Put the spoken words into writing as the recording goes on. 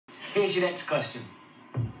Here's your next question.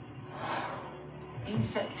 In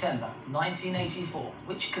September 1984,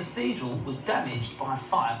 which cathedral was damaged by a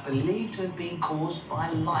fire believed to have been caused by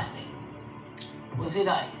lightning? Was it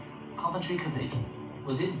A, Coventry Cathedral?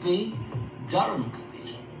 Was it B, Durham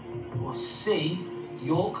Cathedral? Or C,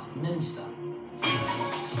 York Minster?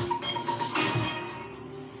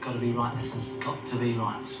 Got to be right, listeners. Got to be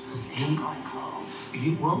right.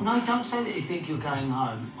 Well, no, don't say that you think you're going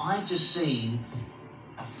home. I've just seen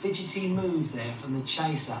a fidgety move there from the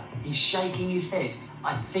chaser. He's shaking his head.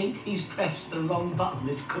 I think he's pressed the wrong button.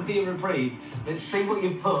 This could be a reprieve. Let's see what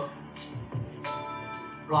you've put.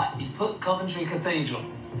 Right, you've put Coventry Cathedral.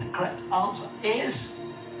 The correct answer is...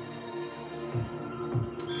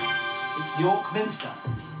 it's York Minster.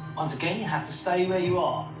 Once again, you have to stay where you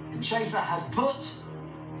are. The chaser has put...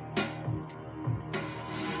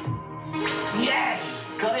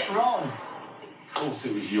 yes! Got it wrong. Thought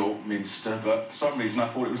it was York Minster, but for some reason I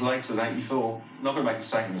thought it was later than 84. Not going to make a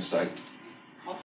second mistake.